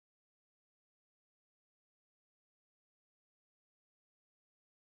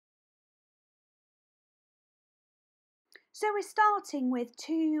So we're starting with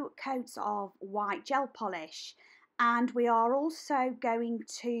 2 coats of white gel polish, and we are also going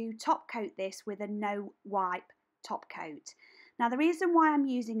to top coat this with a no wipe top coat. Now the reason why I'm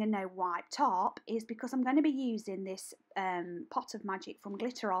using a no wipe top is because I'm going to be using this pot of magic from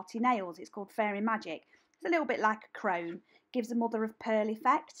Glitter Arty Nails. It's called Fairy Magic. It's a little bit like a chrome, gives a mother of pearl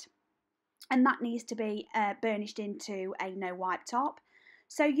effect, and that needs to be burnished into a no wipe top.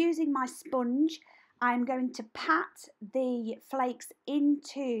 So using my sponge, I'm going to pat the flakes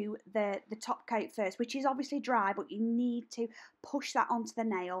into the top coat first, which is obviously dry, but you need to push that onto the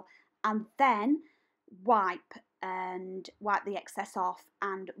nail and then wipe the excess off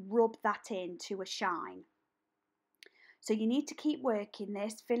and rub that into a shine. So you need to keep working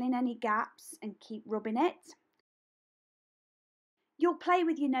this, fill in any gaps and keep rubbing it. You'll play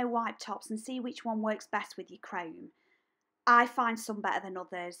with your no wipe tops and see which one works best with your chrome. I find some better than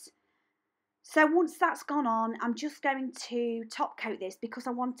others. So once that's gone on, I'm just going to top coat this because I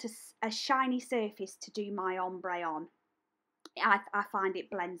want a shiny surface to do my ombre on. I find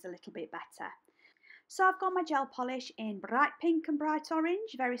it blends a little bit better. So I've got my gel polish in bright pink and bright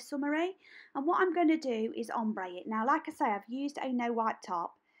orange, very summery. And what I'm going to do is ombre it. Now, like I say, I've used a no wipe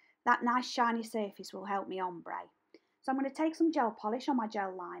top. That nice shiny surface will help me ombre. So I'm going to take some gel polish on my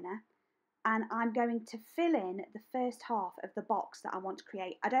gel liner, and I'm going to fill in the first half of the box that I want to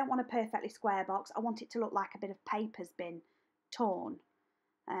create. I don't want a perfectly square box. I want it to look like a bit of paper's been torn,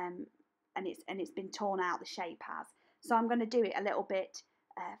 and it's been torn out, the shape has. So I'm going to do it a little bit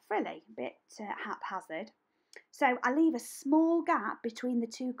frilly, a bit haphazard. So I leave a small gap between the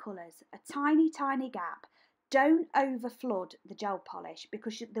 2 colours, a tiny gap. Don't over flood the gel polish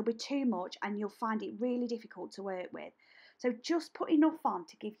because there'll be too much and you'll find it really difficult to work with. So just put enough on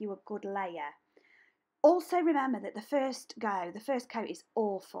to give you a good layer. Also remember that the first coat is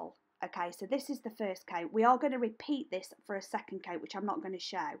awful. Okay, so this is the first coat. We are going to repeat this for a second coat, which I'm not going to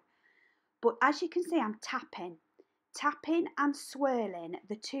show. But as you can see, I'm tapping and swirling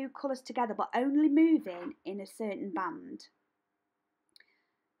the 2 colours together, but only moving in a certain band.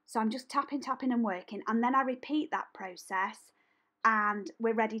 So I'm just tapping and working, and then I repeat that process and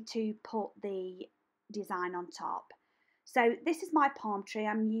we're ready to put the design on top. So this is my palm tree.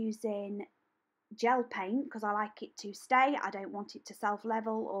 I'm using gel paint because I like it to stay. I don't want it to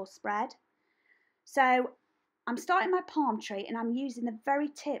self-level or spread. So I'm starting my palm tree and I'm using the very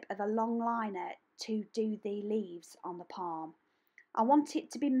tip of a long liner to do the leaves on the palm. I want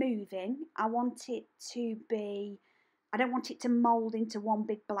it to be moving. I don't want it to mould into one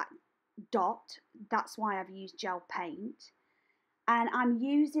big black dot. That's why I've used gel paint. And I'm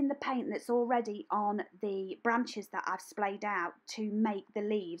using the paint that's already on the branches that I've splayed out to make the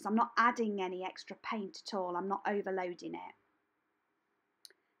leaves. I'm not adding any extra paint at all. I'm not overloading it.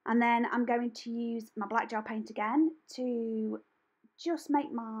 And then I'm going to use my black gel paint again to just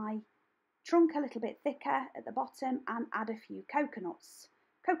make my trunk a little bit thicker at the bottom and add a few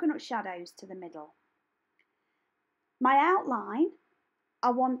coconut shadows to the middle. My outline, I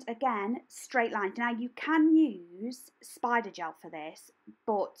want, again, straight lines. Now, you can use spider gel for this,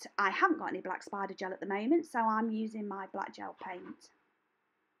 but I haven't got any black spider gel at the moment, so I'm using my black gel paint.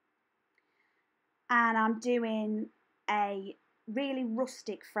 And I'm doing a really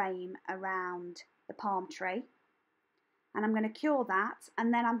rustic frame around the palm tree. And I'm going to cure that,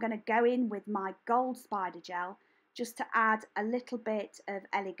 and then I'm going to go in with my gold spider gel just to add a little bit of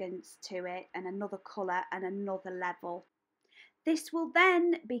elegance to it and another colour and another level. This will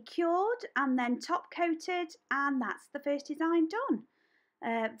then be cured and then top coated, and that's the first design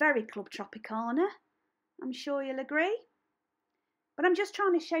done. Very Club Tropicana, I'm sure you'll agree. But I'm just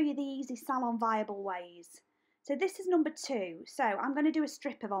trying to show you the easy salon viable ways. So this is number 2. So I'm going to do a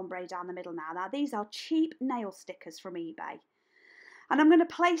strip of ombre down the middle now. Now these are cheap nail stickers from eBay. And I'm going to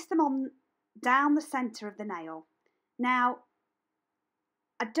place them on down the centre of the nail. Now,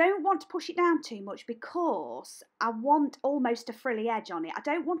 I don't want to push it down too much because I want almost a frilly edge on it. I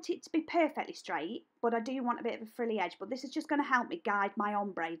don't want it to be perfectly straight, but I do want a bit of a frilly edge. But this is just going to help me guide my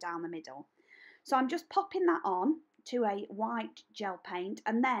ombre down the middle. So I'm just popping that on to a white gel paint,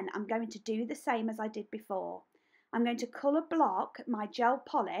 and then I'm going to do the same as I did before. I'm going to colour block my gel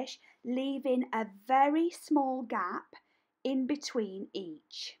polish, leaving a very small gap in between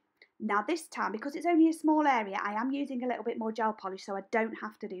each. Now this time, because it's only a small area, I am using a little bit more gel polish, so I don't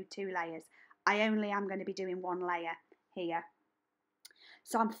have to do 2 layers. I only am going to be doing 1 layer here.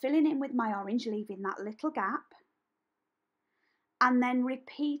 So I'm filling in with my orange, leaving that little gap, and then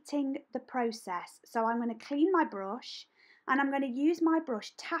repeating the process. So I'm going to clean my brush, and I'm going to use my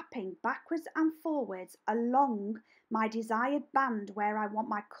brush tapping backwards and forwards along my desired band where I want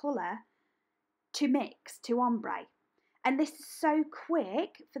my colour to mix to ombre. And this is so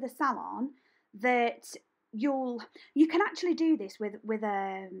quick for the salon that you can actually do this with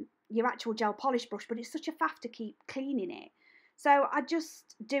your actual gel polish brush, but it's such a faff to keep cleaning it. So I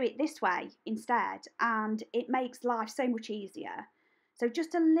just do it this way instead, and it makes life so much easier. So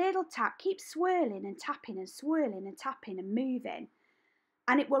just a little tap, keep swirling and tapping and swirling and tapping and moving,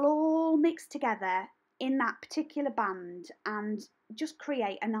 and it will all mix together in that particular band and just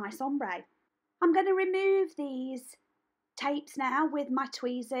create a nice ombre. I'm going to remove these tapes now with my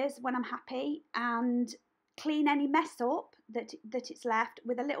tweezers when I'm happy and clean any mess up that it's left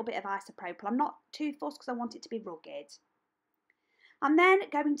with a little bit of isopropyl. I'm not too fussed because I want it to be rugged. I'm then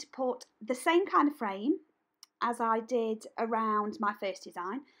going to put the same kind of frame as I did around my first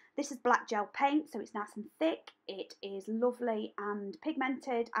design. This is black gel paint, so it's nice and thick. It is lovely and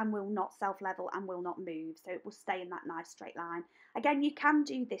pigmented and will not self-level and will not move, so it will stay in that nice straight line. Again, you can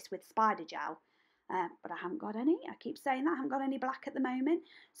do this with spider gel, but I haven't got any. I keep saying that, I haven't got any black at the moment.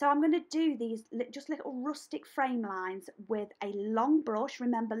 So I'm going to do these just little rustic frame lines with a long brush.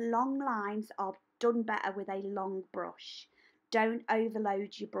 Remember, long lines are done better with a long brush. Don't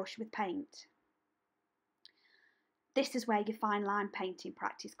overload your brush with paint. This is where your fine line painting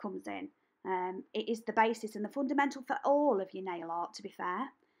practice comes in. It is the basis and the fundamental for all of your nail art, to be fair.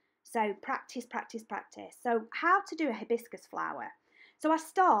 So practice, practice, practice. So how to do a hibiscus flower. So I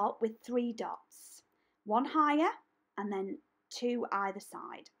start with 3 dots, one higher and then 2 either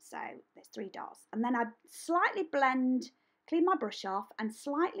side. So there's 3 dots. And then I slightly blend, clean my brush off and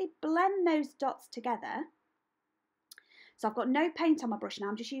slightly blend those dots together. So I've got no paint on my brush now,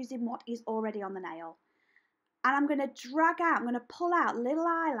 I'm just using what is already on the nail. And I'm going to drag out, I'm going to pull out little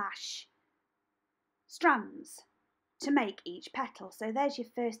eyelash strands to make each petal. So there's your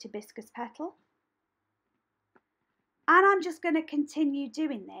first hibiscus petal. And I'm just going to continue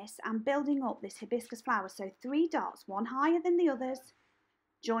doing this and building up this hibiscus flower. So 3 dots, one higher than the others,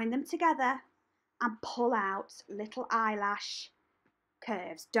 join them together and pull out little eyelash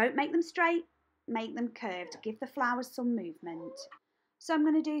curves. Don't make them straight, make them curved. Give the flowers some movement. So I'm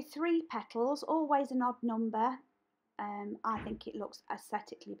going to do 3 petals, always an odd number. I think it looks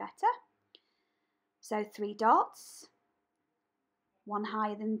aesthetically better. So 3 dots, one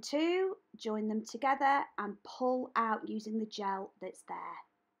higher than 2, join them together and pull out using the gel that's there.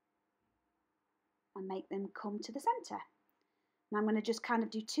 And make them come to the centre. Now I'm going to just kind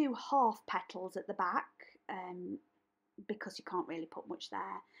of do 2 half petals at the back because you can't really put much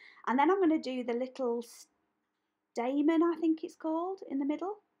there. And then I'm going to do the little stamen, I think it's called, in the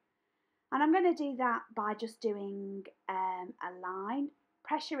middle. And I'm going to do that by just doing a line,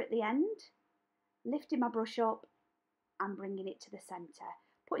 pressure at the end, lifting my brush up and bringing it to the centre.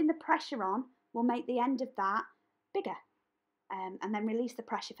 Putting the pressure on will make the end of that bigger and then release the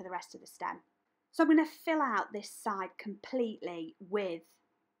pressure for the rest of the stem. So I'm going to fill out this side completely with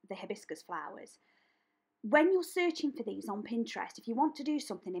the hibiscus flowers. When you're searching for these on Pinterest, if you want to do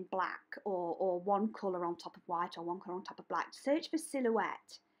something in black or one colour on top of white or one colour on top of black, search for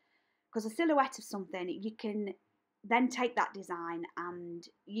silhouette. Because a silhouette of something, you can then take that design and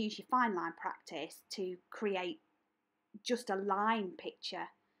use your fine line practice to create just a line picture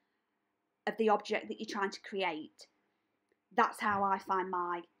of the object that you're trying to create. That's how I find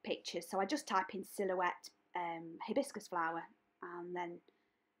my pictures. So I just type in silhouette hibiscus flower and then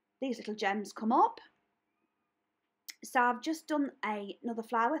these little gems come up. So I've just done another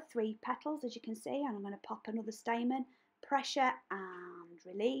flower, 3 petals as you can see, and I'm going to pop another stamen, pressure and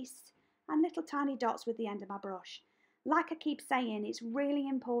release, and little tiny dots with the end of my brush. Like I keep saying, it's really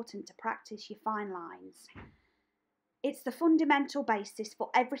important to practice your fine lines. It's the fundamental basis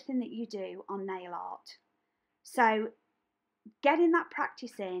for everything that you do on nail art. So getting that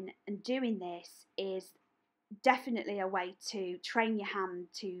practice in and doing this is definitely a way to train your hand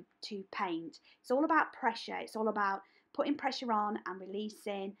to paint. It's all about pressure. It's all about putting pressure on and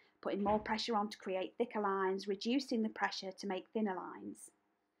releasing, putting more pressure on to create thicker lines, reducing the pressure to make thinner lines.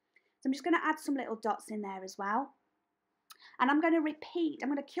 So I'm just going to add some little dots in there as well. And I'm going to repeat, I'm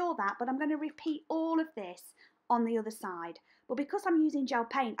going to cure that, but I'm going to repeat all of this on the other side. But because I'm using gel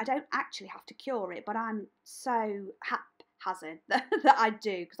paint, I don't actually have to cure it, but I'm so haphazard that I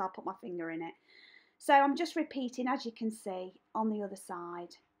do because I'll put my finger in it. So I'm just repeating, as you can see, on the other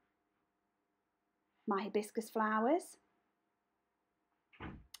side, my hibiscus flowers.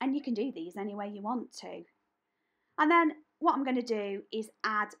 And you can do these any way you want to. And then what I'm going to do is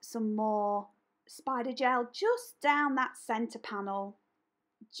add some more spider gel just down that centre panel,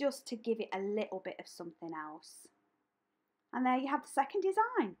 just to give it a little bit of something else. And there you have the second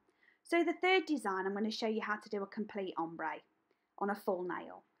design. So the third design, I'm going to show you how to do a complete ombre on a full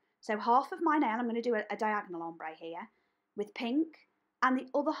nail. So half of my nail, I'm going to do a diagonal ombre here, with pink and the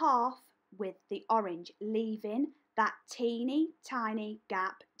other half with the orange, leaving that teeny tiny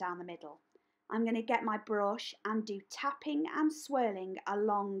gap down the middle. I'm going to get my brush and do tapping and swirling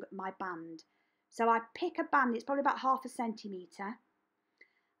along my band. So I pick a band, it's probably about 1/2 centimetre,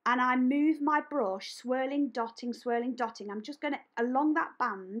 and I move my brush, swirling, dotting. I'm just going to, along that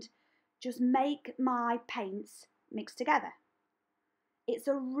band, just make my paints mix together. It's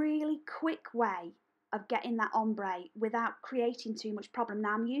a really quick way of getting that ombre without creating too much problem.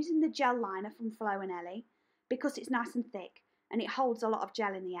 Now I'm using the gel liner from Flo and Ellie because it's nice and thick and it holds a lot of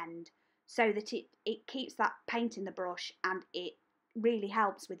gel in the end, so that it keeps that paint in the brush and it really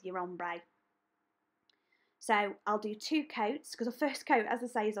helps with your ombre. So I'll do 2 coats because the first coat, as I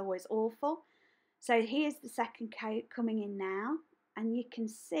say, is always awful. So here's the second coat coming in now, and you can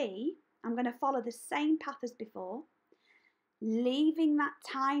see I'm going to follow the same path as before, leaving that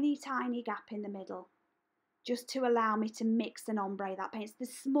tiny gap in the middle just to allow me to mix and ombre that paint. It's the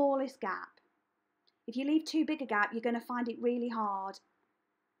smallest gap. If you leave too big a gap, you're going to find it really hard.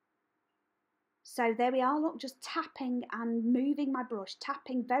 So there we are, look, just tapping and moving my brush,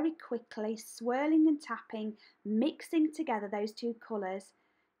 tapping very quickly, swirling and tapping, mixing together those 2 colours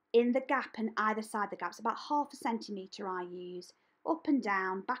in the gap and either side the gap. It's about 1/2 centimetre I use, up and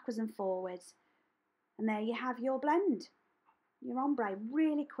down, backwards and forwards. And there you have your blend, your ombre,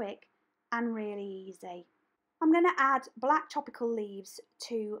 really quick and really easy. I'm going to add black tropical leaves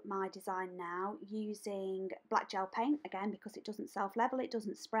to my design now using black gel paint, again, because it doesn't self-level, it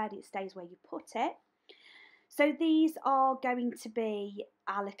doesn't spread, it stays where you put it. So these are going to be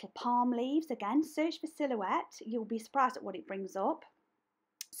our little palm leaves. Again, search for silhouette. You'll be surprised at what it brings up.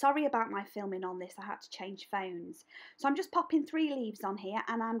 Sorry about my filming on this, I had to change phones. So I'm just popping 3 leaves on here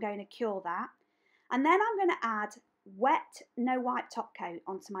and I'm going to cure that. And then I'm going to add wet, no wipe top coat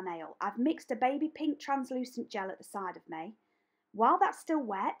onto my nail. I've mixed a baby pink translucent gel at the side of me. While that's still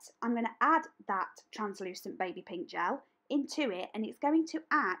wet, I'm going to add that translucent baby pink gel into it, and it's going to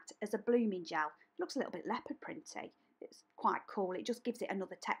act as a blooming gel. It looks a little bit leopard printy. It's quite cool. It just gives it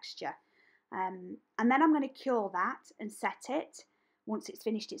another texture. And then I'm going to cure that and set it once it's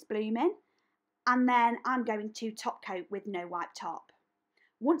finished its blooming. And then I'm going to top coat with no wipe top.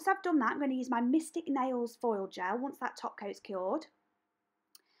 Once I've done that, I'm going to use my Mystic Nails foil gel once that top coat's cured.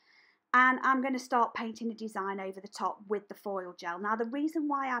 And I'm going to start painting a design over the top with the foil gel. Now, the reason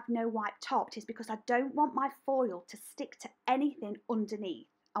why I've no wipe topped is because I don't want my foil to stick to anything underneath.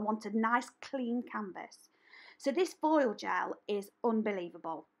 I want a nice clean canvas. So this foil gel is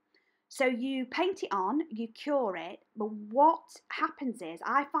unbelievable. So you paint it on, you cure it, but what happens is,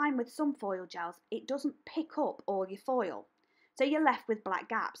 I find with some foil gels, it doesn't pick up all your foil. So you're left with black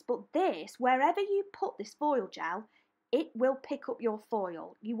gaps. But this, wherever you put this foil gel, it will pick up your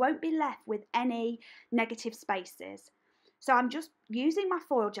foil. You won't be left with any negative spaces. So I'm just using my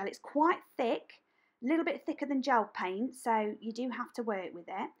foil gel. It's quite thick, a little bit thicker than gel paint, so you do have to work with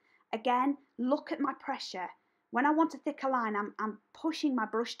it. Again, look at my pressure. When I want a thicker line, I'm pushing my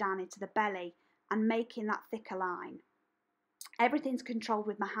brush down into the belly and making that thicker line. Everything's controlled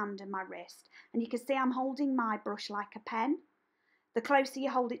with my hand and my wrist. And you can see I'm holding my brush like a pen. The closer you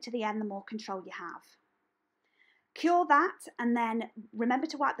hold it to the end, the more control you have. Cure that, and then remember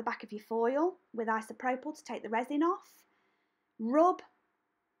to wipe the back of your foil with isopropyl to take the resin off. Rub,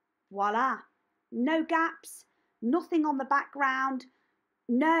 voila. No gaps, nothing on the background,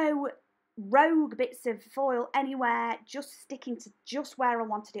 no rogue bits of foil anywhere, just sticking to just where I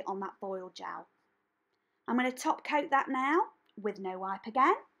wanted it on that foil gel. I'm going to top coat that now with no wipe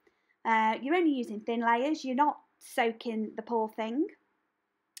again. You're only using thin layers, you're not soaking the poor thing.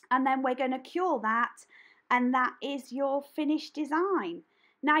 And then we're going to cure that, and that is your finished design.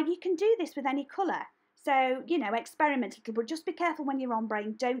 Now you can do this with any colour, so you know, experiment a little, but just be careful when you're ombre.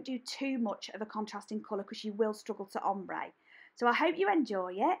 Don't do too much of a contrasting colour because you will struggle to ombre. So I hope you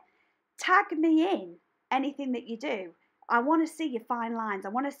enjoy it. Tag me in anything that you do. I want to see your fine lines, I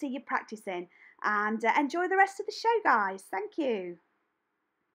want to see you practicing, and enjoy the rest of the show, guys. Thank you.